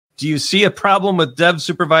Do you see a problem with dev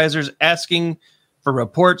supervisors asking for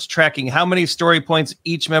reports tracking how many story points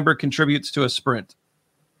each member contributes to a sprint?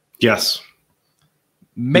 Yes.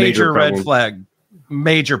 Major red flag.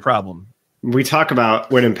 Major problem. We talk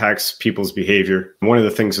about what impacts people's behavior. One of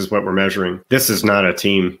the things is what we're measuring. This is not a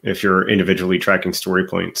team if you're individually tracking story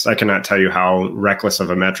points. I cannot tell you how reckless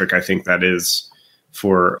of a metric I think that is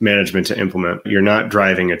for management to implement. You're not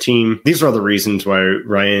driving a team. These are all the reasons why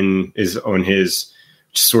Ryan is on his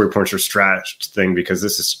story points are stretched thing, because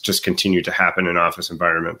this has just continued to happen in office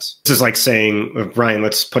environments. This is like saying, Ryan,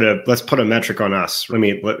 let's put a metric on us.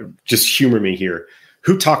 Just humor me here.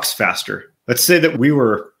 Who talks faster? Let's say that we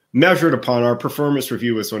were measured upon our performance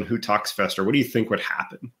review was on who talks faster. What do you think would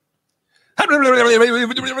happen?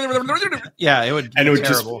 Yeah, it would. And it would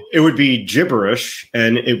terrible. It would be gibberish,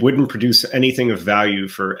 and it wouldn't produce anything of value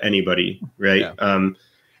for anybody, right? Yeah.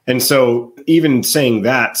 And so, even saying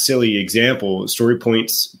that silly example, story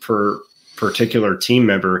points per particular team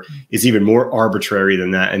member is even more arbitrary than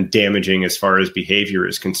that and damaging as far as behavior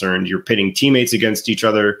is concerned. You're pitting teammates against each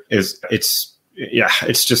other. It's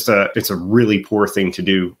a really poor thing to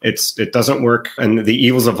do. It doesn't work. And the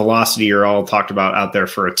evils of velocity are all talked about out there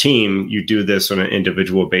for a team. You do this on an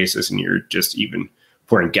individual basis and you're just even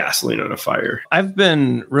pouring gasoline on a fire. I've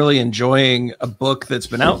been really enjoying a book that's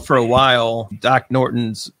been out for a while. Doc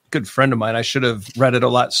Norton's a good friend of mine. I should have read it a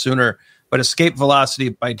lot sooner, but Escape Velocity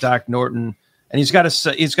by Doc Norton. And he's got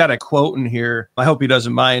a quote in here. I hope he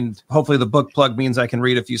doesn't mind. Hopefully the book plug means I can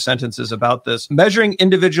read a few sentences about this. Measuring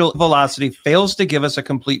individual velocity fails to give us a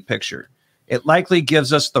complete picture. It likely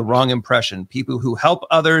gives us the wrong impression. People who help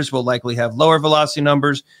others will likely have lower velocity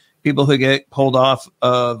numbers. People who get pulled off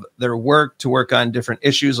of their work to work on different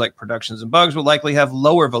issues like productions and bugs will likely have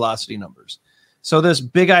lower velocity numbers. So this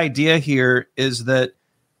big idea here is that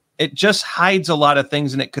it just hides a lot of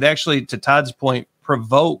things, and it could actually, to Todd's point,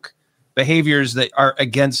 provoke behaviors that are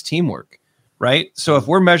against teamwork, right? So if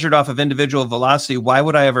we're measured off of individual velocity, why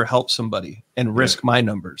would I ever help somebody and risk my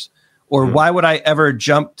numbers? Or why would I ever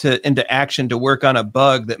jump into action to work on a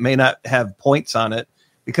bug that may not have points on it?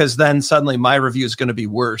 Because then suddenly my review is going to be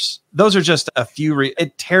worse. Those are just a few.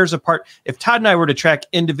 It tears apart. If Todd and I were to track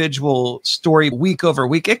individual story week over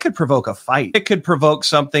week, it could provoke a fight. It could provoke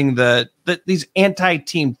something that these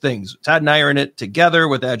anti-team things. Todd and I are in it together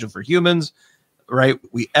with Agile for Humans. Right?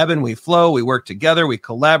 We ebb and we flow, we work together, we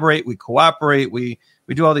collaborate, we cooperate, we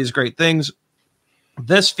do all these great things.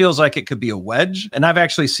 This feels like it could be a wedge, and I've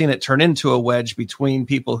actually seen it turn into a wedge between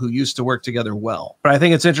people who used to work together well. But I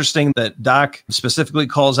think it's interesting that Doc specifically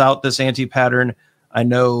calls out this anti-pattern. I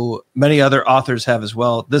know many other authors have as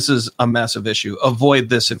well. This is a massive issue. Avoid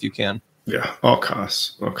this if you can. Yeah, all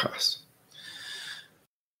costs.